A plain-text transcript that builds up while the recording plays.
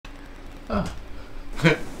Oh.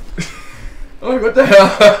 Oh, what the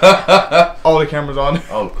hell? Oh, the camera's on.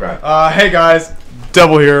 Oh, crap. Hey guys,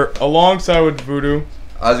 Devil here, alongside with Voodoo.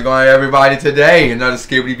 How's it going, everybody? Today, another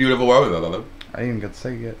Skibidi beautiful world. I didn't even get to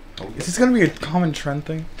say it yet. Is this gonna be a common trend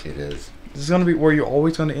thing? It is. This is gonna be where you're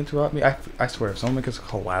always gonna interrupt me? I swear, if someone makes a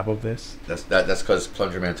collab of this. That's because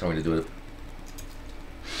Plunger Man told me to do it.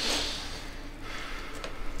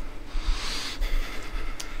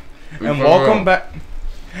 And welcome back.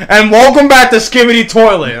 And welcome back to Skibidi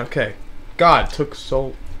Toilet. Okay. God, it took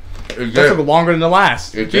so. That took longer than the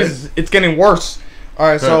last. Jesus, it's getting worse.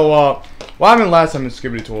 Alright, so, what happened last time in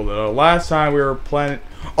Skibidi Toilet? Last time we were planning.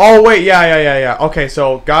 Oh, wait, yeah. Okay,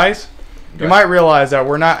 so, guys, you might realize that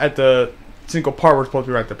we're not at the single part. We're supposed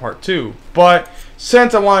to be right at the part 2. But,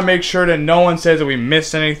 since I want to make sure that no one says that we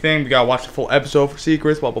missed anything, we gotta watch the full episode for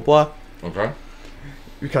secrets, blah, blah, blah. Okay.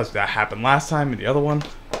 Because that happened last time in the other one.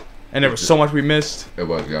 And there was so much we missed. It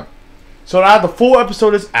was, yeah. So now the full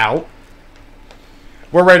episode is out.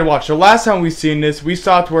 We're ready to watch. So last time we seen this, we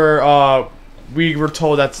stopped where we were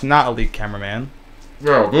told that's not a lead cameraman.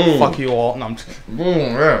 Yeah, boom. Fuck you all. No, I'm just kidding.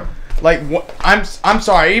 Boom, yeah. Like, I'm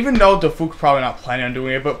sorry. Even though Dafuq's probably not planning on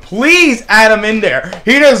doing it, but please add him in there.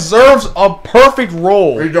 He deserves a perfect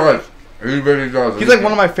role. He does. He really does. He's like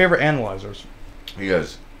one of my favorite analyzers. He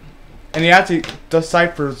is. And he actually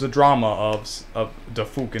deciphers the drama of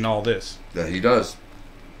Dafuq and all this. Yeah, he does.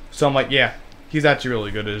 So I'm like, yeah, he's actually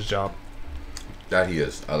really good at his job. That he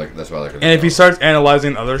is. That's why I like him. And if he starts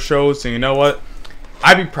analyzing other shows, then you know what?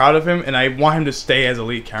 I'd be proud of him, and I want him to stay as a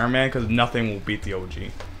lead cameraman because nothing will beat the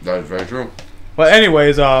OG. That is very true. But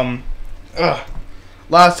anyways, last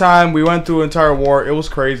time we went through an entire war. It was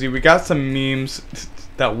crazy. We got some memes.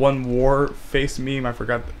 That one war face meme, I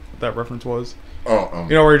forgot what that reference was. Oh,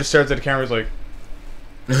 you know where he just stares at the camera, he's like,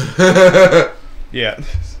 yeah.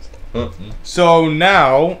 So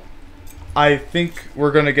now, I think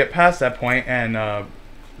we're gonna get past that point, and now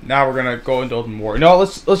we're gonna go into open war. No,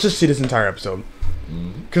 let's just see this entire episode,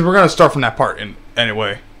 because we're gonna start from that part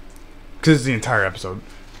anyway, because it's the entire episode.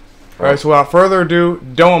 All right. So without further ado,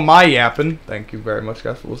 don't my yapping. Thank you very much,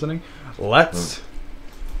 guys, for listening. Let's.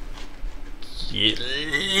 Yeah,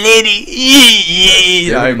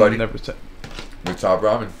 everybody. Never said. We're top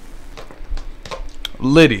ramen.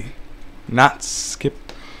 Liddy, not skip.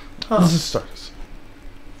 Let's just start this.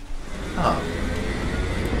 Oh.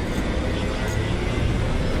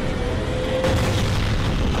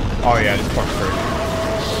 Oh yeah, this part's crazy.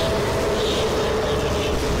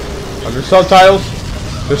 Are there subtitles?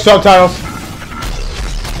 There's subtitles.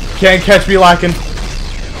 Can't catch me lacking.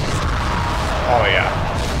 Oh yeah.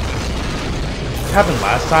 It happened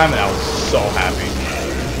last time and I was so happy.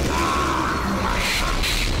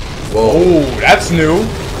 Whoa. Oh, that's new.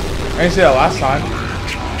 I didn't see that last time.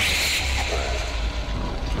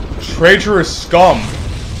 Traitorous scum.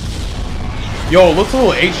 Yo, it looks a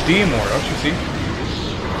little HD more, don't you see?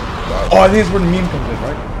 Oh, I think it's where the meme comes in,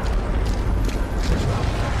 right?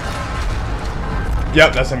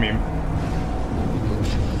 Yep, that's a meme.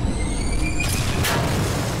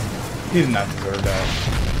 He did not deserve that.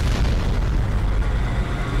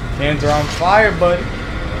 Hands are on fire, buddy.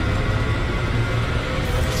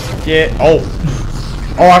 Get oh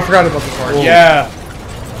I forgot about the part. Oh. Yeah.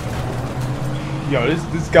 Yo,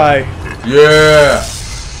 this guy. Yeah.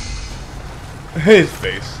 His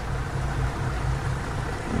face.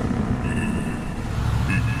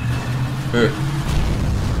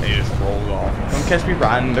 He just rolls off. Don't catch me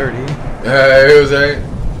riding dirty. Yeah, it was a. Hey,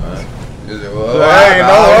 you know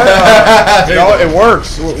what? You know what? It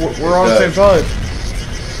works. We're on the same side.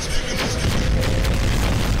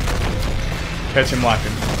 Catch him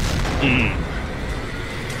lacking.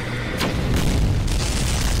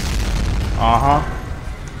 Uh-huh.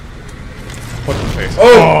 Put in the face.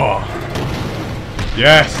 Oh!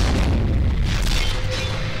 Yes!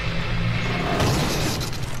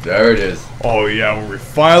 There it is. Oh yeah, we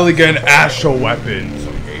finally get an astral weapon.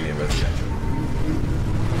 So alien residential.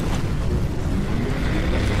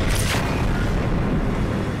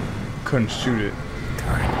 Couldn't shoot it.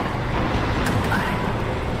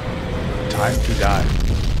 Time to die.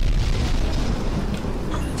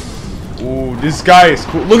 Ooh, this guy is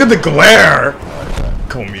cool. Look at the glare!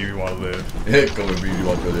 Come with me if you want to live. Come with me if you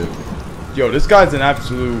want to live. Yo, this guy's an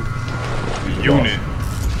absolute unit.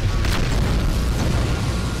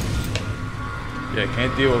 Yeah,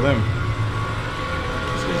 can't deal with him.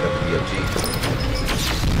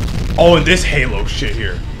 Oh, and this Halo shit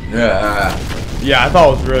here. Yeah. Yeah, I thought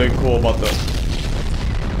it was really cool about the...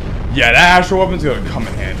 Yeah, that astral weapon's gonna come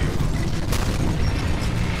in handy.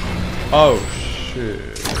 Oh, shit.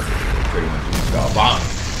 Bomb.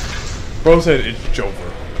 Bro said it's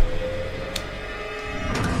Joker.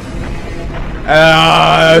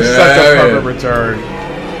 Such a perfect return.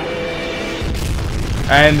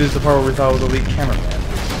 And this is the part where we thought it was elite cameraman.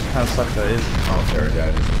 Kind of sucks that is. Oh, there,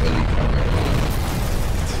 that is elite cameraman.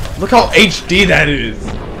 Look how HD that is.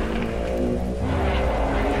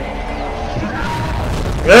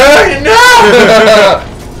 No!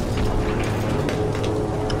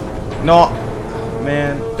 No,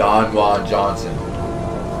 man. Don Juan Johnson.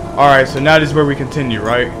 Alright, so now this is where we continue,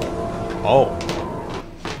 right? Oh.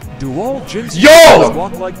 Do all gyms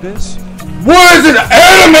walk like this? What is this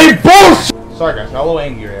anime bullshit? Sorry guys, got a little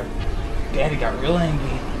angry here. Daddy got real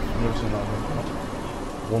angry.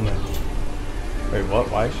 Woman. Wait, what?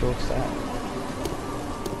 Why is she look sad?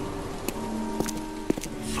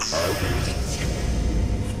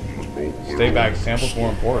 Stay back, samples more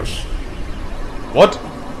important. What?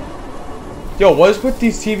 Yo, what is with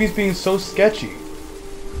these TVs being so sketchy?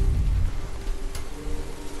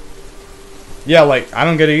 Yeah, like, I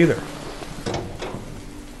don't get it either.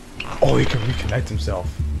 Oh, he can reconnect himself.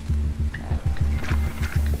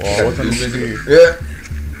 Whoa, what's on the video? Yeah.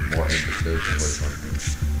 More interesting.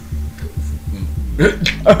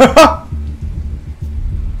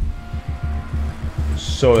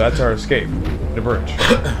 So that's our escape. The bridge.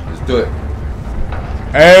 Let's do it.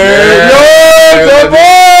 Hey,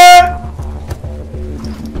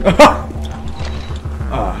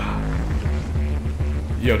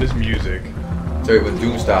 yo, this music. Tell you what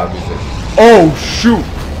Doom style music. Oh shoot!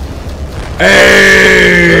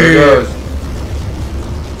 Hey! There it goes.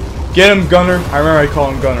 Get him, Gunner. I remember I call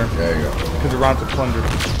him Gunner. There you go. Because around to plunder.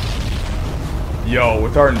 Yo,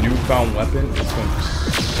 with our newfound weapon, it's going to be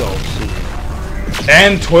so sweet.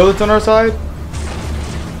 And toilets on our side?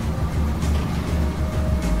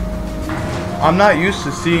 I'm not used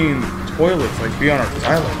to seeing toilets like be on our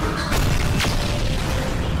side like this.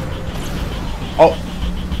 Oh,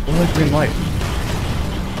 what's that green light?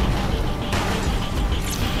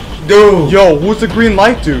 Dude! Yo, who's the green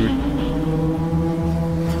light, dude?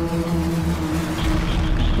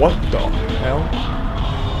 What the hell?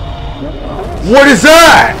 What is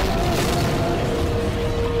that?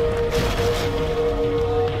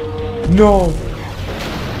 No.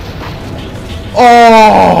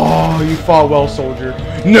 Oh, you fought well, soldier.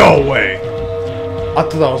 No way. I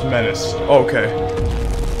thought that was Menace. Okay.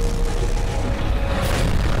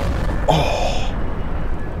 Oh.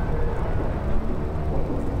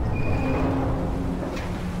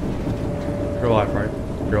 You're alive, right?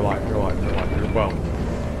 You're alive. You're alive. You're alive. You're well.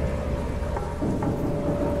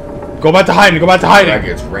 Go back to hiding. Go back to hiding. Like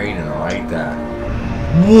it's raining. I like that.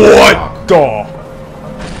 What the?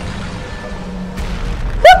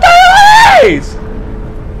 What the hell is?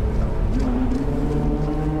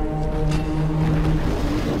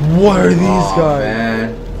 What are these guys?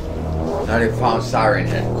 Man. Now they found Siren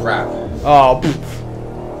Head. Crap. Oh, poof.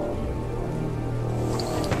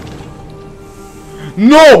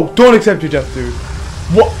 No! Don't accept your death, dude.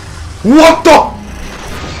 What? What the?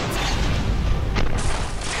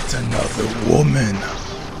 It's another woman.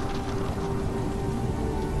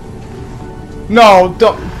 No,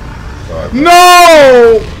 don't. Sorry,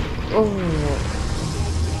 No! Oh.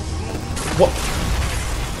 What?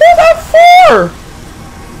 What's that for?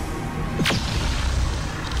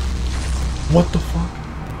 What the fuck?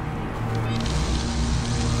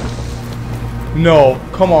 No,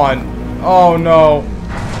 come on. Oh no.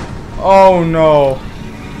 Oh no.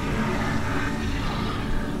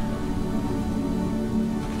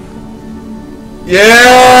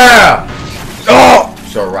 Yeah! Oh!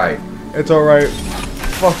 It's alright. It's alright.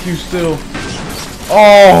 Fuck you still.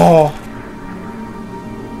 Oh!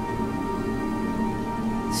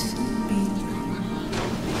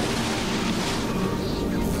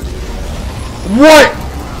 What?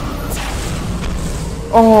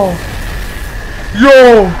 Oh.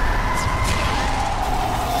 Yo!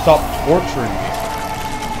 Stop torturing me.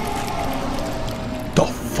 The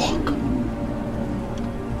fuck?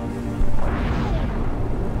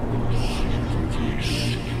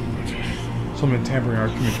 Someone tampering our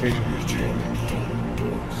communication.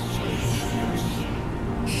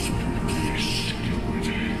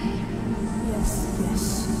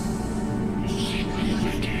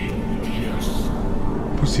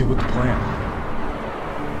 Proceed with the plan.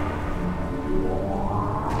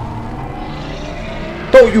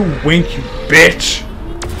 Don't you wink, you bitch!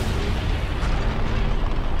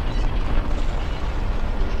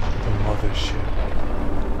 The mother shit.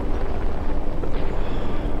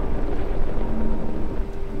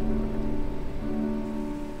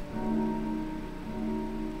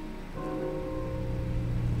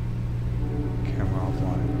 Camera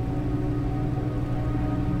offline.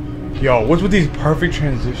 Yo, what's with these perfect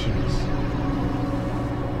transitions?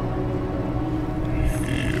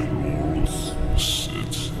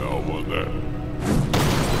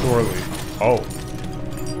 poorly. Oh.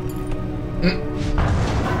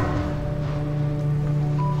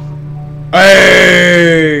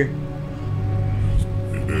 Hey!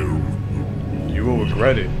 You will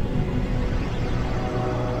regret it.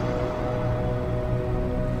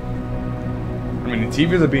 I mean, the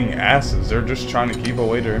TVs are being asses. They're just trying to keep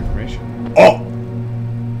away their information. Oh!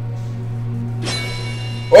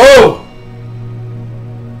 Oh!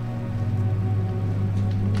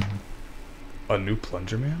 A new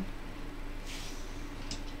plunger man?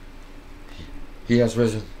 He has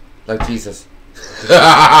risen like Jesus.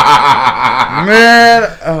 Man!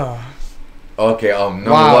 Okay, number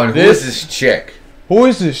wow, one, who is this chick? Who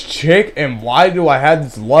is this chick, and why do I have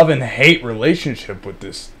this love and hate relationship with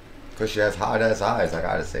this? Because she has hot ass eyes, I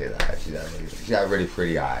gotta say that. She got really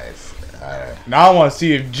pretty eyes. Now I want to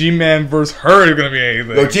see if G-Man versus her is gonna be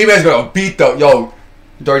anything. Yo, G-Man's gonna beat the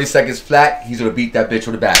 30 seconds flat. He's gonna beat that bitch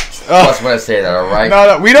with the back. That's when I say that. All right.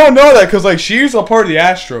 No, we don't know that because like she's a part of the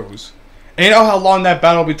Astros. And you know how long that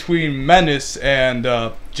battle between Menace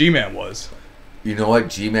and G-Man was. You know what,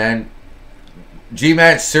 G-Man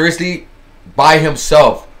seriously, by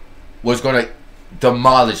himself, was gonna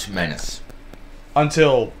demolish Menace.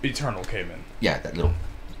 Until Eternal came in. Yeah, that little.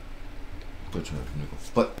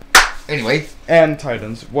 But anyway. And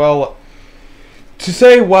Titans. Well, to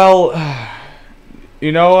say,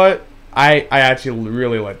 you know what? I actually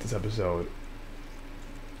really like this episode.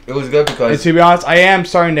 It was good because. And to be honest, I am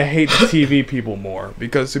starting to hate the TV people more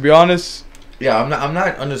because, to be honest. Yeah, I'm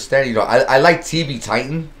not understanding. I like TV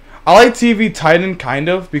Titan. I like TV Titan kind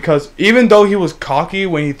of because even though he was cocky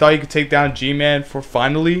when he thought he could take down G-Man for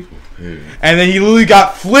finally, and then he literally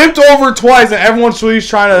got flipped over twice, and everyone's really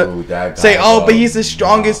trying to say, "Oh, but he's the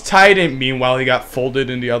strongest Titan." Meanwhile, he got folded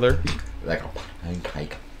in the other. Like a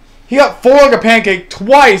pancake. He got folded like a pancake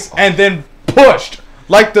twice, and then pushed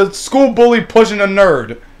like the school bully pushing a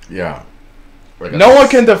nerd. Yeah. No one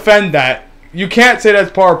can defend that. You can't say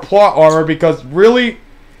that's part of plot armor because really,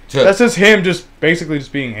 that's just him basically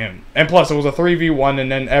just being him. And plus, it was a 3v1,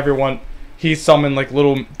 and then he summoned like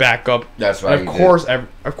little backup. That's right. And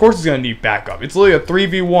of course he's gonna need backup. It's literally a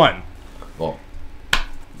 3v1. Well,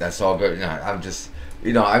 that's all good. I'm just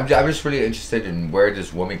really interested in where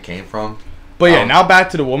this woman came from. But yeah, now back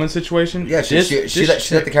to the woman situation. Yeah, she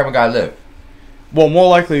let the camera guy live. Well, more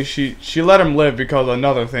likely she let him live because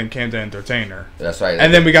another thing came to entertain her. That's right.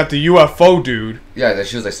 And then we got the UFO dude. Yeah, that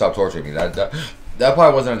she was like, "Stop torturing me." That part I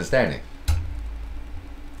wasn't understanding.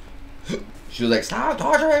 She was like, "Stop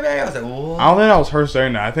torturing me." I was like, "What?" I don't think that was her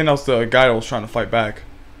saying that. I think that was the guy that was trying to fight back.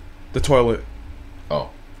 The toilet. Oh.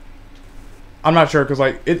 I'm not sure because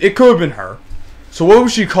like it could have been her. So what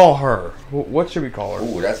would she call her? What should we call her?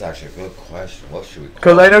 Ooh, that's actually a good question. What should we call her?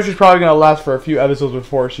 Because I know she's probably gonna last for a few episodes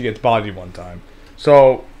before she gets bodied one time.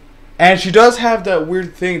 So, and she does have that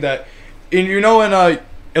weird thing that, in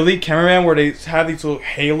Elite Cameraman where they have these little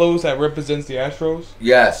halos that represents the Astros.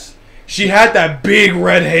 Yes. She had that big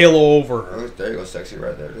red halo over her. Oh, there you go, sexy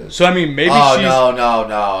red. There it is. So I mean, maybe she's. No!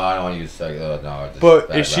 I don't want to use sexy. No.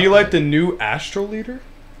 But is she like the new Astro leader?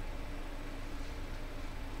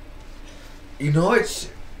 You know,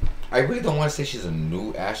 I really don't want to say she's a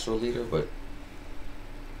new Astro leader, but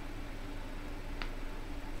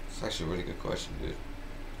it's actually a really good question, dude.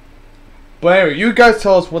 But anyway, you guys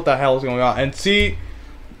tell us what the hell is going on and see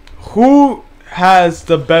who has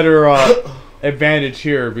the better advantage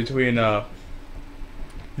here between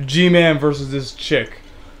G-Man versus this chick.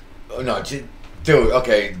 No, dude.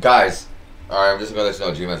 Okay, guys. All right, I'm just gonna let you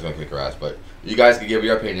know G-Man's gonna kick her ass, but you guys can give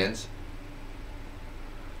your opinions.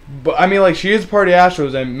 But I mean, like, she is part of the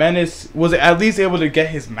Astros, and Menace was at least able to get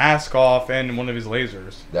his mask off and one of his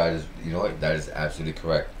lasers. That is, you know what? That is absolutely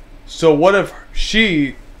correct. So what if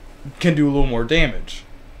she can do a little more damage?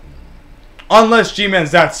 Unless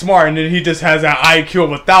G-Man's that smart, and then he just has that IQ of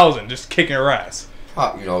 1,000, just kicking her ass.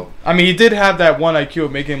 I mean, he did have that one IQ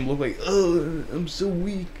of making him look like, oh, I'm so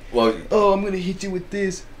weak. Well, oh, I'm gonna hit you with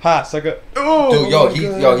this. Ha, sucker. Oh, dude, he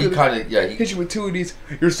kind of, hit you with two of these.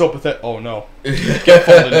 You're so pathetic. Oh no. Get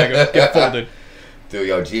folded, nigga. Get folded.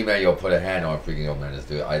 Dude, G-Man, put a hand on freaking Menace,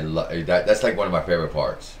 dude. I love that. That's like one of my favorite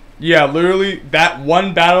parts. Yeah, literally, that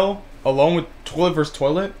one battle alone with Toilet versus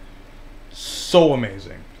Toilet, so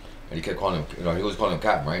amazing. And he kept calling him, he was calling him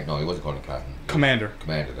Captain, right? No, he wasn't calling him Captain. Commander.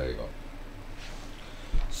 Commander, there you go.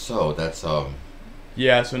 So, that's,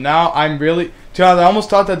 Yeah, so now I'm really... To be honest, I almost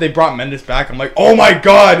thought that they brought Menace back. I'm like, oh my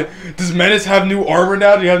god! Does Menace have new armor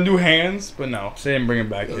now? Do you have new hands? But no, they didn't bring him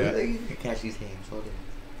back yet. You can catch these hands.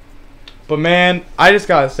 But man, I just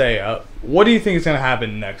gotta say, what do you think is gonna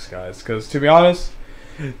happen next, guys? Because to be honest,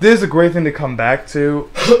 this is a great thing to come back to.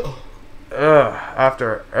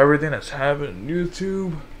 After everything that's happened on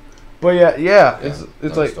YouTube. But yeah,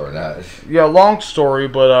 it's like long story,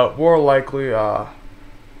 but more likely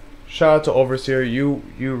shout out to Overseer. You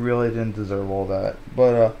really didn't deserve all that.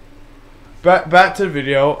 But back to the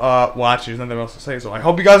video. Watch. There's nothing else to say. So I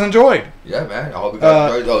hope you guys enjoyed. Yeah, man. I hope you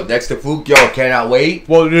guys enjoyed. Oh, next to Dafuq, yo, cannot wait.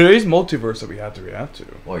 Well, there is multiverse that we have to react to.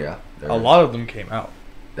 Oh yeah, a lot of them came out.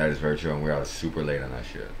 That is very true, and we're out super late on that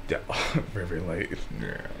shit. Yeah, very late.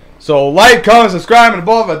 Yeah. So like, comment, subscribe, and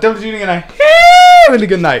above. Devil Voodoo, and a really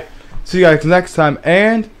good night. See you guys next time,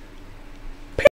 and